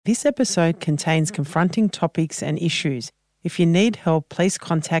This episode contains confronting topics and issues. If you need help, please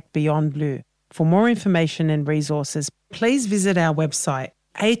contact Beyond Blue. For more information and resources, please visit our website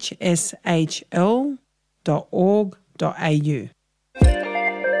hshl.org.au.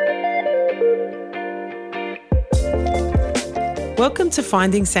 Welcome to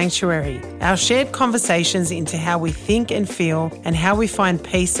Finding Sanctuary, our shared conversations into how we think and feel and how we find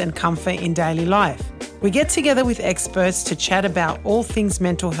peace and comfort in daily life. We get together with experts to chat about all things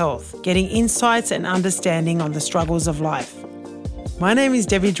mental health, getting insights and understanding on the struggles of life. My name is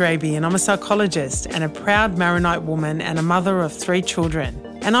Debbie Draby and I'm a psychologist and a proud Maronite woman and a mother of 3 children.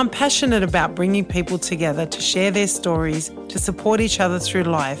 And I'm passionate about bringing people together to share their stories, to support each other through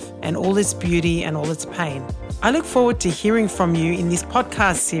life and all its beauty and all its pain. I look forward to hearing from you in this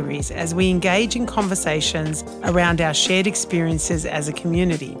podcast series as we engage in conversations around our shared experiences as a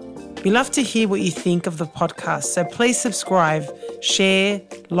community. We love to hear what you think of the podcast, so please subscribe, share,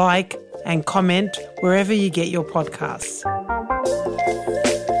 like, and comment wherever you get your podcasts.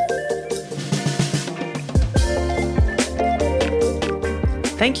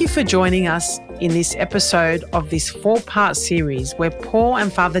 Thank you for joining us in this episode of this 4-part series where Paul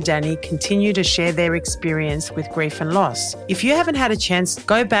and Father Danny continue to share their experience with grief and loss. If you haven't had a chance,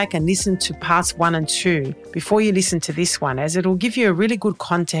 go back and listen to parts 1 and 2 before you listen to this one, as it'll give you a really good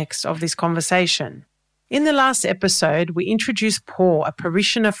context of this conversation. In the last episode, we introduced Paul, a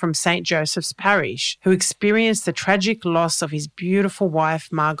parishioner from St. Joseph's Parish, who experienced the tragic loss of his beautiful wife,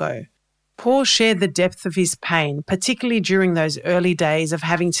 Margot. Paul shared the depth of his pain, particularly during those early days of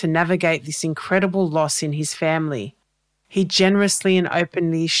having to navigate this incredible loss in his family. He generously and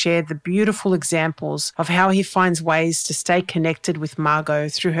openly shared the beautiful examples of how he finds ways to stay connected with Margot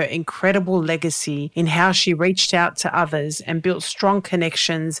through her incredible legacy in how she reached out to others and built strong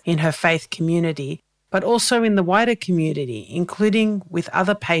connections in her faith community, but also in the wider community, including with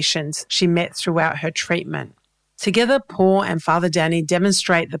other patients she met throughout her treatment. Together, Paul and Father Danny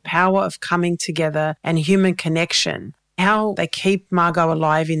demonstrate the power of coming together and human connection, how they keep Margot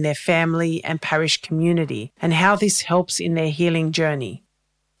alive in their family and parish community, and how this helps in their healing journey.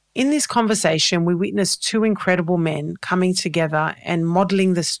 In this conversation, we witness 2 incredible men coming together and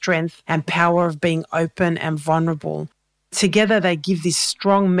modelling the strength and power of being open and vulnerable. Together, they give this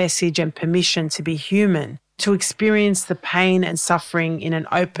strong message and permission to be human, to experience the pain and suffering in an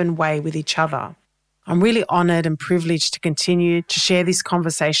open way with each other. I'm really honoured and privileged to continue to share this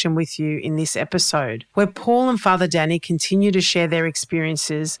conversation with you in this episode, where Paul and Father Danny continue to share their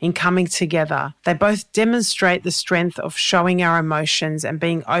experiences in coming together. They both demonstrate the strength of showing our emotions and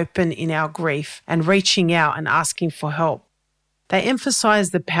being open in our grief and reaching out and asking for help. They emphasise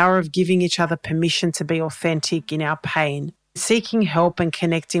the power of giving each other permission to be authentic in our pain, seeking help and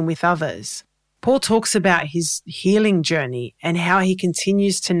connecting with others. Paul talks about his healing journey and how he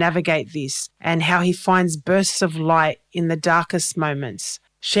continues to navigate this and how he finds bursts of light in the darkest moments,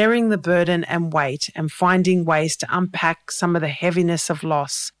 sharing the burden and weight and finding ways to unpack some of the heaviness of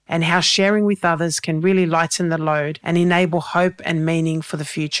loss, and how sharing with others can really lighten the load and enable hope and meaning for the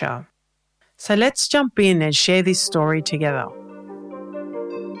future. So let's jump in and share this story together.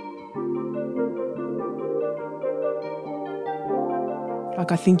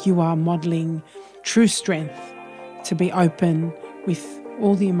 I think you are modelling true strength to be open with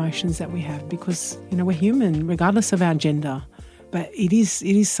all the emotions that we have, because, we're human regardless of our gender. But it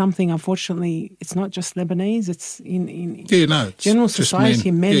is something, unfortunately, it's not just Lebanese, it's in general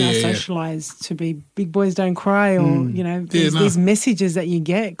society. Men are socialised to be big boys don't cry, or, these messages that you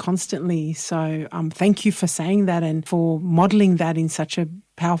get constantly. So thank you for saying that and for modelling that in such a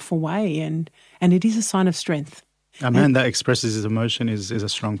powerful way. And it is a sign of strength. A man that expresses his emotion is a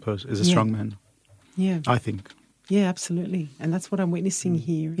strong person, is a strong man. Yeah. I think. Yeah, absolutely. And that's what I'm witnessing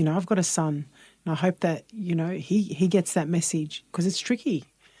here. I've got a son, and I hope that, he gets that message, because it's tricky.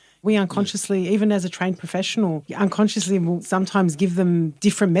 We unconsciously, even as a trained professional, unconsciously will sometimes give them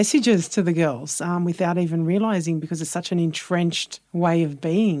different messages to the girls without even realising, because it's such an entrenched way of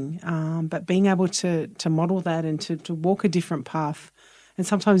being. But being able to model that and to walk a different path, and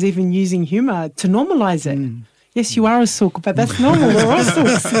sometimes even using humour to normalise it. Yes, you are a sook, but that's normal. We're all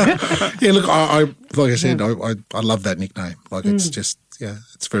sooks. Yeah, look, I like I said, I love that nickname. Like, it's just,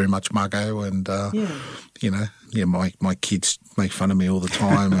 it's very much Margot, and my kids make fun of me all the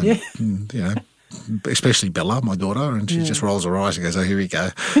time, and especially Bella, my daughter, and she just rolls her eyes and goes, "Oh, here we go."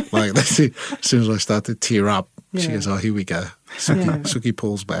 Like, that's it. As soon as I start to tear up, she goes, "Oh, here we go." Suki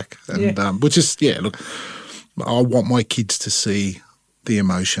pulls back, and which is look, I want my kids to see the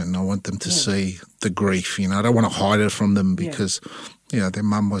emotion. I want them to see the grief. You know, I don't want to hide it from them because, you know, their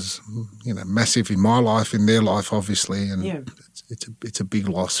mum was, you know, massive in my life, in their life, obviously, and it's a big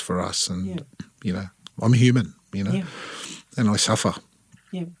loss for us. And you know, I'm human, you know, and I suffer.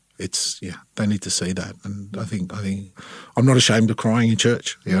 Yeah. They need to see that, and I think I'm not ashamed of crying in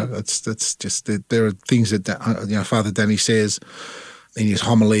church. You know, that's just there are things that you know, Father Danny says in his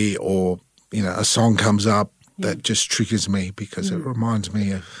homily, or you know, a song comes up that just triggers me because it reminds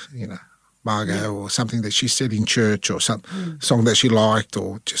me of, you know, Margot or something that she said in church, or some song that she liked,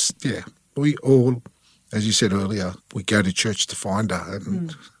 or just we all, as you said earlier, we go to church to find her,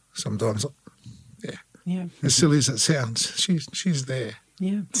 and sometimes as silly as it sounds, she's there.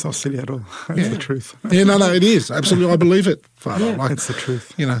 Yeah, it's not silly at all. It's the truth. No, it is absolutely. I believe it, Father. Like, it's the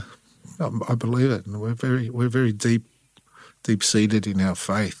truth. You know, I believe it, and we're very deep seated in our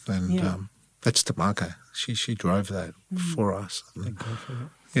faith, and that's Tamako. She drove that for us. Thank God for that.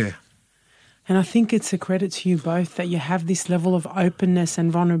 Yeah. And I think it's a credit to you both that you have this level of openness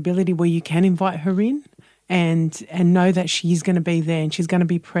and vulnerability where you can invite her in and know that she's going to be there and she's going to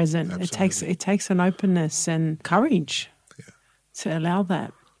be present. Absolutely. It takes an openness and courage to allow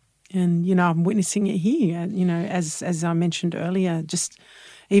that. And, you know, I'm witnessing it here, you know, as I mentioned earlier, just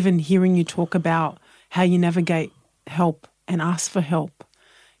even hearing you talk about how you navigate help and ask for help.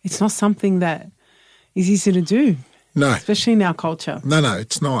 It's not something that is easy to do. No. Especially in our culture. No,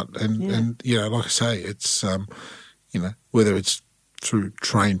 it's not. And you know, like I say, it's, you know, whether it's through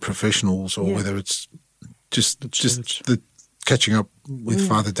trained professionals or whether it's just the catching up with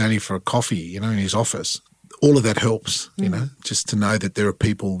Father Danny for a coffee, you know, in his office, all of that helps, you know, just to know that there are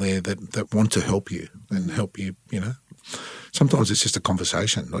people there that want to help you and help you, you know. Sometimes it's just a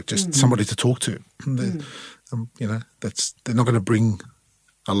conversation, like just somebody to talk to. You know, they're not going to bring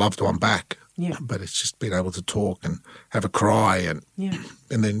a loved one back. Yeah. But it's just being able to talk and have a cry and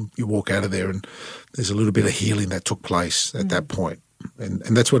then you walk out of there and there's a little bit of healing that took place at that point. And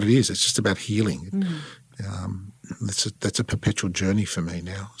that's what it is. It's just about healing. That's a perpetual journey for me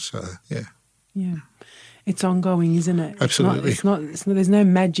now. So, yeah. Yeah. It's ongoing, isn't it? Absolutely. It's not there's no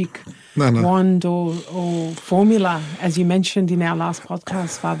magic wand or formula, as you mentioned in our last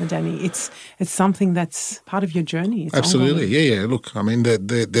podcast, Father Danny. It's something that's part of your journey. It's absolutely. ongoing. Yeah. Look, I mean,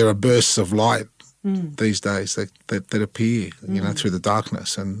 there are bursts of light these days that appear, you know, through the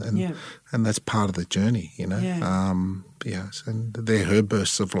darkness, and that's part of the journey, you know. Yes, and they're her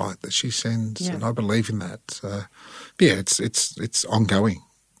bursts of light that she sends, and I believe in that. So, it's ongoing.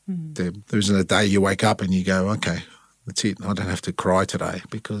 There isn't a day you wake up and you go, okay, that's it. I don't have to cry today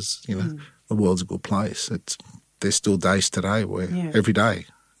because, you know, the world's a good place. There's still days today where every day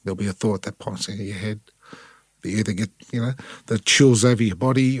there'll be a thought that pops into your head. You either get, you know, the chills over your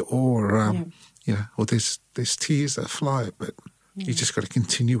body or, you know, or there's tears that flow, but you just got to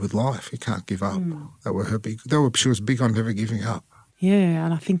continue with life. You can't give up. She was big on never giving up. Yeah,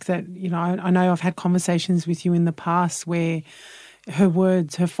 and I think that, you know, I know I've had conversations with you in the past where her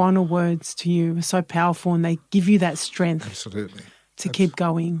words, her final words to you are so powerful and they give you that strength. Absolutely. To keep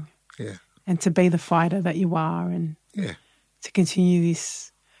going. Yeah. And to be the fighter that you are and to continue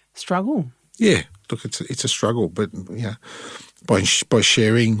this struggle. Yeah. Look, it's a struggle, but yeah, by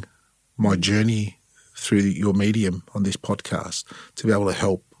sharing my journey through your medium on this podcast, to be able to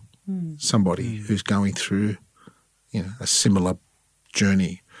help somebody who's going through, you know, a similar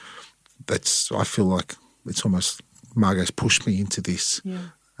journey, I feel like it's almost Margot's pushed me into this, you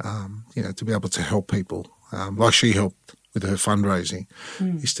know, to be able to help people, like she helped with her fundraising,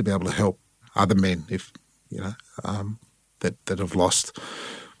 is to be able to help other men, if you know, that have lost,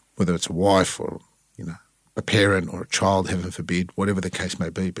 whether it's a wife or, you know, a parent or a child, heaven forbid, whatever the case may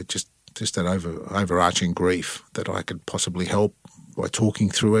be, but just that overarching grief that I could possibly help by talking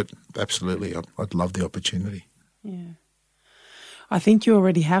through it. Absolutely, I'd love the opportunity. Yeah. I think you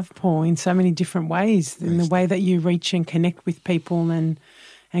already have, Paul, in so many different ways, in the way that you reach and connect with people and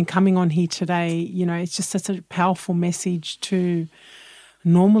coming on here today, you know, it's just such a powerful message to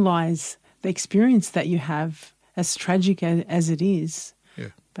normalise the experience that you have, as tragic as it is. Yeah.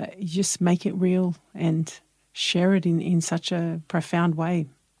 But you just make it real and share it in such a profound way.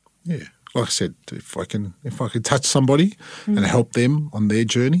 Yeah. Like I said, if I can touch somebody and help them on their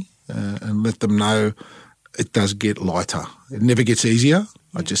journey and let them know it does get lighter. It never gets easier.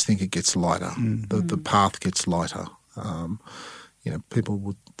 Yeah. I just think it gets lighter. The path gets lighter. You know, people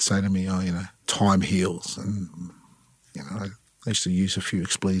would say to me, "Oh, you know, time heals," and you know, I used to use a few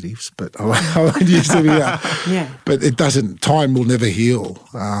expletives, but I won't use them here. But it doesn't. Time will never heal.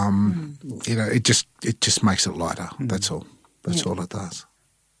 You know, it just makes it lighter. That's all. That's all it does.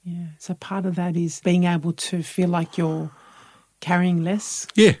 Yeah. So part of that is being able to feel like you're carrying less.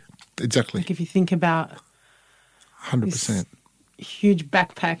 Yeah, exactly. Like if you think about 100%. huge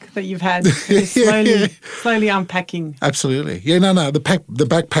backpack that you've had, you're slowly unpacking. Absolutely. Yeah, no. The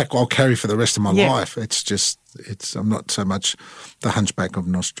backpack I'll carry for the rest of my Yeah. life. I'm not so much the hunchback of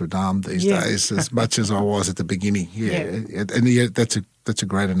Notre Dame these days as much as I was at the beginning. That's a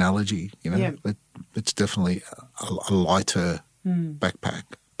great analogy. Yeah. It's definitely a lighter backpack.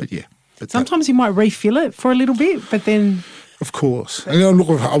 But yeah. Sometimes you might refill it for a little bit, but then... Of course. And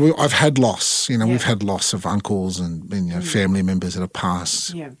look, I've had loss. We've had loss of uncles and family members that have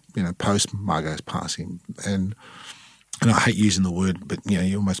passed, post Margot's passing. And I hate using the word, but,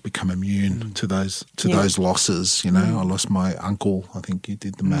 you almost become immune to those losses, I lost my uncle. I think you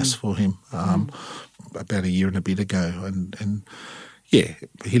did the mass for him about a year and a bit ago. And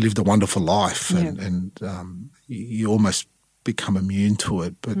he lived a wonderful life and you almost become immune to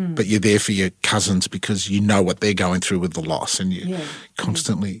it, but you're there for your cousins because you know what they're going through with the loss, and you're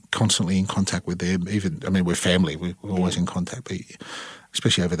constantly in contact with them. We're family; we're always in contact, but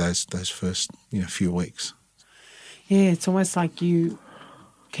especially over those first few weeks. Yeah, it's almost like you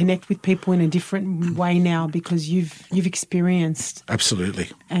connect with people in a different way now because you've experienced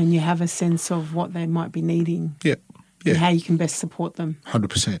absolutely, and you have a sense of what they might be needing. Yeah. And how you can best support them.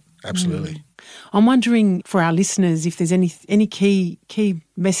 100%, absolutely. I'm wondering for our listeners if there's any key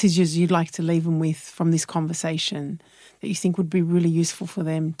messages you'd like to leave them with from this conversation that you think would be really useful for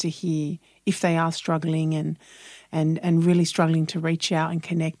them to hear if they are struggling and really struggling to reach out and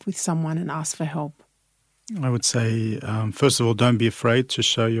connect with someone and ask for help. I would say, first of all, don't be afraid to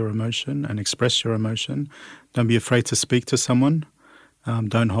show your emotion and express your emotion. Don't be afraid to speak to someone.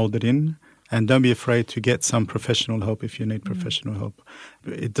 Don't hold it in. And don't be afraid to get some professional help if you need professional help.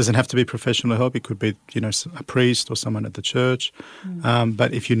 It doesn't have to be professional help. It could be, a priest or someone at the church.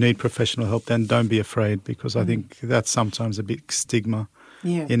 But if you need professional help, then don't be afraid, because I think that's sometimes a big stigma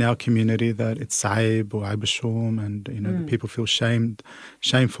in our community, that it's Saib or Aibashum, and people feel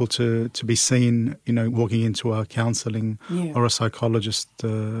shameful to be seen, walking into a counselling or a psychologist,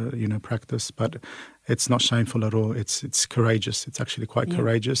 practice. But it's not shameful at all. It's courageous. It's actually quite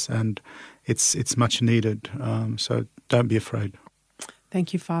courageous, and it's much needed. So don't be afraid.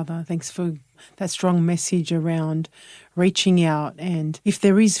 Thank you, Father. Thanks for that strong message around reaching out, and if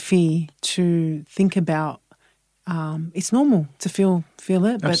there is fear, to think about. It's normal to feel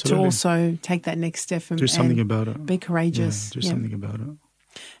it, but to also take that next step and do something about it. Be courageous. Do something about it.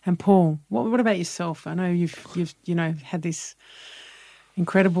 And Paul, what about yourself? I know you've had this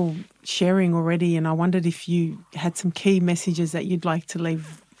incredible sharing already, and I wondered if you had some key messages that you'd like to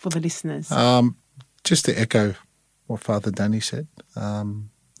leave for the listeners. Just to echo what Father Danny said,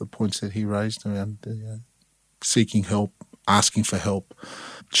 the points that he raised around seeking help, asking for help,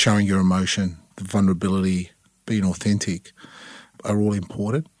 showing your emotion, the vulnerability, being authentic, are all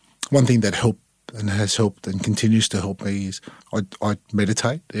important. One thing that helped and has helped and continues to help me is I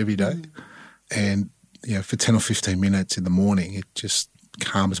meditate every day, and for 10 or 15 minutes in the morning, it just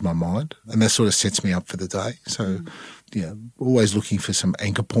calms my mind, and that sort of sets me up for the day. So, always looking for some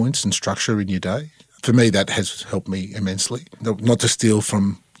anchor points and structure in your day. For me, that has helped me immensely. Not to steal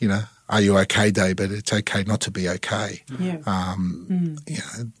from, are you okay day, but it's okay not to be okay.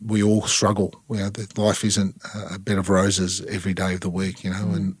 We all struggle. Life isn't a bed of roses every day of the week,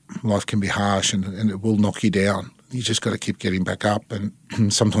 and life can be harsh and it will knock you down. You just got to keep getting back up, and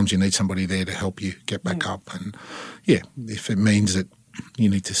sometimes you need somebody there to help you get back up. And if it means that you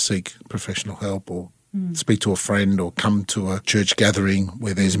need to seek professional help or speak to a friend or come to a church gathering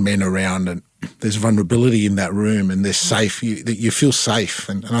where there's men around and there's vulnerability in that room and they're safe, you feel safe.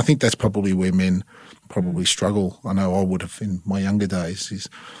 And I think that's probably where men probably struggle. I know I would have in my younger days is,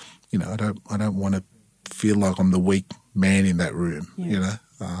 I don't want to feel like I'm the weak man in that room,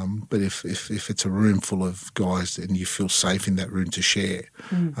 but if it's a room full of guys and you feel safe in that room to share,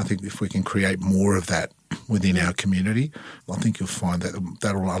 I think if we can create more of that within our community, I think you'll find that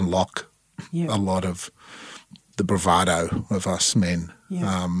that'll unlock a lot of the bravado of us men,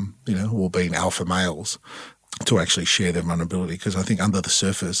 all being alpha males, to actually share their vulnerability. Because I think under the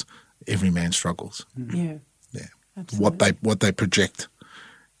surface, every man struggles. Yeah. Absolutely. What they project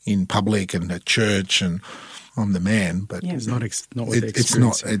in public and at church, and I'm the man, but it's not what it's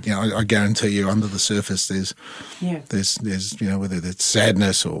not. I guarantee you, under the surface, there's whether it's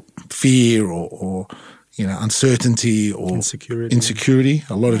sadness or fear or uncertainty or insecurity,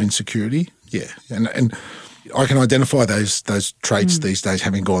 a lot of insecurity. Yeah, and I can identify those traits these days,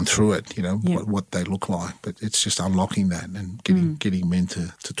 having gone through it. What they look like, but it's just unlocking that and getting men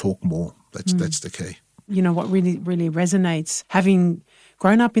to talk more. That's the key. What really resonates, having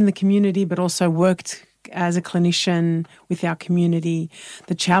grown up in the community, but also worked as a clinician with our community,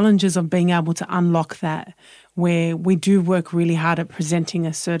 the challenges of being able to unlock that, where we do work really hard at presenting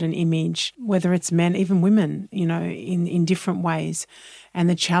a certain image, whether it's men, even women, in different ways. And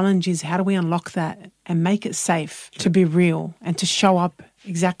the challenge is, how do we unlock that and make it safe to be real and to show up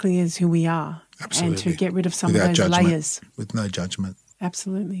exactly as who we are? Absolutely. And to get rid of some Without of those judgment, layers. With no judgment.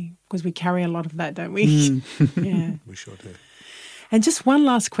 Absolutely, because we carry a lot of that, don't we? Yeah. We sure do. And just one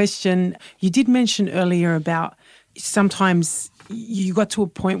last question. You did mention earlier about sometimes you got to a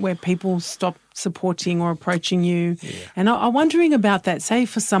point where people stopped supporting or approaching you. Yeah. And I'm wondering about that, say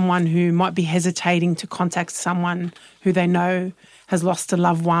for someone who might be hesitating to contact someone who they know has lost a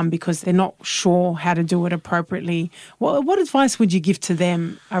loved one because they're not sure how to do it appropriately. What advice would you give to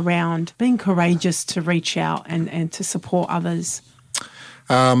them around being courageous to reach out and to support others?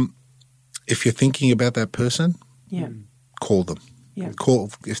 If you're thinking about that person, call them. Yeah. Call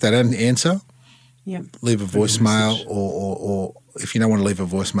if they don't answer. Yeah. Leave a voicemail, or if you don't want to leave a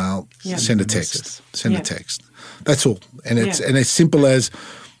voicemail, send a text. Send a text. That's all. And it's as simple as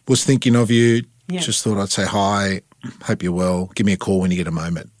was thinking of you. Just thought I'd say hi. Hope you're well. Give me a call when you get a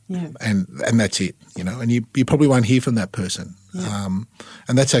moment. Yeah. And that's it. And you probably won't hear from that person. Yeah.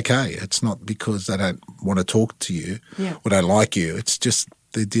 And that's okay. It's not because they don't want to talk to you or don't like you. It's just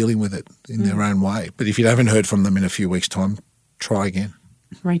they're dealing with it in their own way. But if you haven't heard from them in a few weeks' time, try again.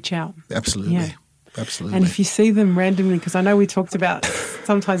 Reach out. Absolutely. Yeah. Absolutely. And if you see them randomly, because I know we talked about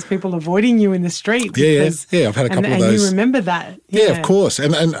sometimes people avoiding you in the street. Yeah, I've had a couple of those. And you remember that. Yeah, of course.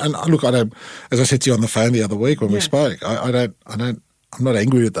 And look, I don't. As I said to you on the phone the other week when we spoke, I'm not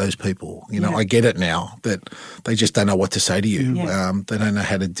angry with those people. I get it now that they just don't know what to say to you. Yeah. They don't know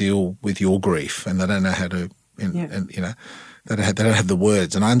how to deal with your grief, and they don't know how to, they don't have the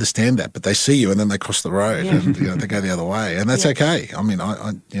words. And I understand that, but they see you and then they cross the road and they go the other way, and that's okay. I mean,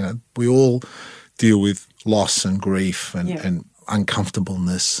 we all deal with loss and grief and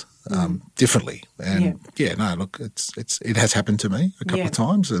uncomfortableness differently. And look, it has happened to me a couple of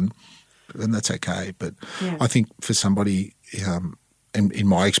times, and that's okay. But I think for somebody, in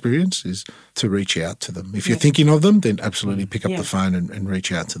my experience, is to reach out to them. If you're thinking of them, then absolutely pick up the phone and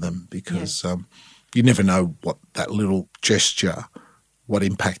reach out to them, because you never know what that little gesture, what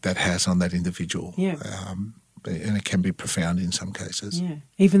impact that has on that individual. Yeah. And it can be profound in some cases. Yeah,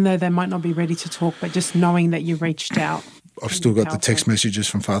 even though they might not be ready to talk, but just knowing that you reached out. I've still got the text messages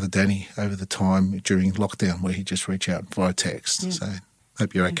from Father Danny over the time during lockdown where he just reached out via text. So,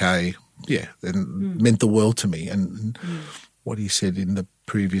 hope you're okay. Yeah, and meant the world to me. And what he said in the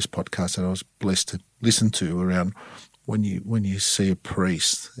previous podcast that I was blessed to listen to around when you see a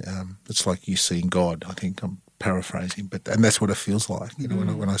priest, it's like you seeing God. I think I'm paraphrasing, and that's what it feels like,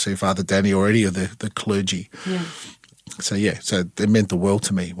 when I see Father Danny or any of the clergy. Yeah. So it meant the world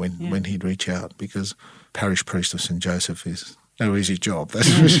to me when he'd reach out, because parish priest of St. Joseph is no easy job,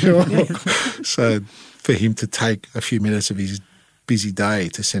 that's for sure. So for him to take a few minutes of his busy day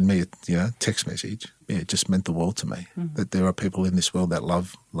to send me a text message, it just meant the world to me, that there are people in this world that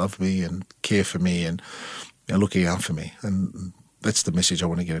love me and care for me and are looking out for me. And that's the message I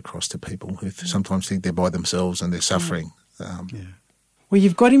want to get across to people who sometimes think they're by themselves and they're suffering. Well,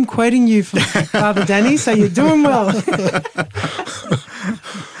 you've got him quoting you, Father Danny, so you're doing well.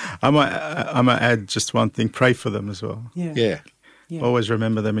 I might add just one thing: pray for them as well. Yeah. Always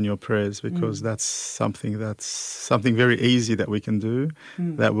remember them in your prayers, because that's something very easy that we can do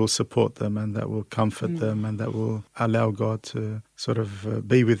that will support them and that will comfort them and that will allow God to sort of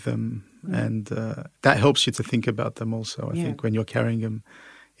be with them. And that helps you to think about them also, I think, when you're carrying them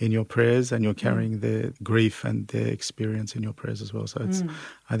in your prayers and you're carrying their grief and their experience in your prayers as well. So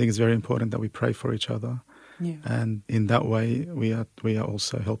I think it's very important that we pray for each other. Yeah. And in that way, we are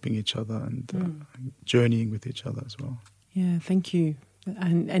also helping each other and journeying with each other as well. Yeah, thank you.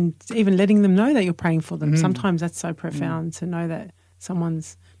 And even letting them know that you're praying for them. Sometimes that's so profound to know that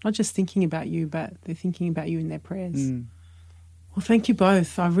someone's not just thinking about you, but they're thinking about you in their prayers. Well, thank you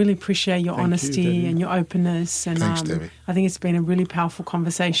both. I really appreciate your honesty and your openness. And thanks, Debbie. I think it's been a really powerful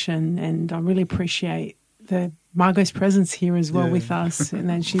conversation, and I really appreciate Margot's presence here as well with us. And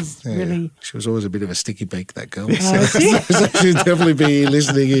then she's really... She was always a bit of a sticky beak, that girl. So she'd definitely be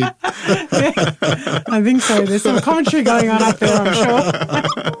listening in. I think so. There's some commentary going on up there, I'm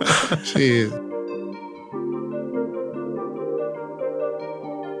sure. She is.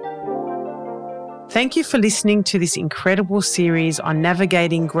 Thank you for listening to this incredible series on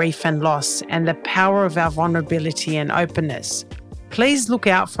navigating grief and loss and the power of our vulnerability and openness. Please look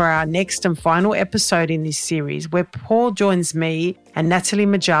out for our next and final episode in this series where Paul joins me and Natalie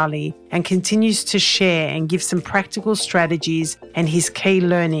Majali and continues to share and give some practical strategies and his key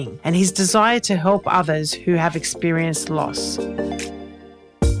learning and his desire to help others who have experienced loss.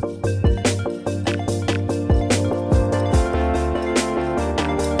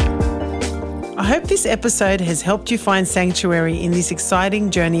 I hope this episode has helped you find sanctuary in this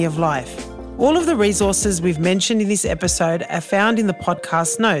exciting journey of life. All of the resources we've mentioned in this episode are found in the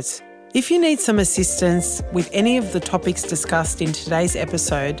podcast notes. If you need some assistance with any of the topics discussed in today's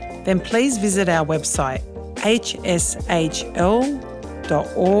episode, then please visit our website, hshl.org.au.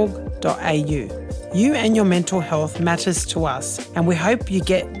 You and your mental health matters to us, and we hope you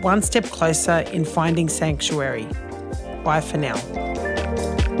get one step closer in finding sanctuary. Bye for now.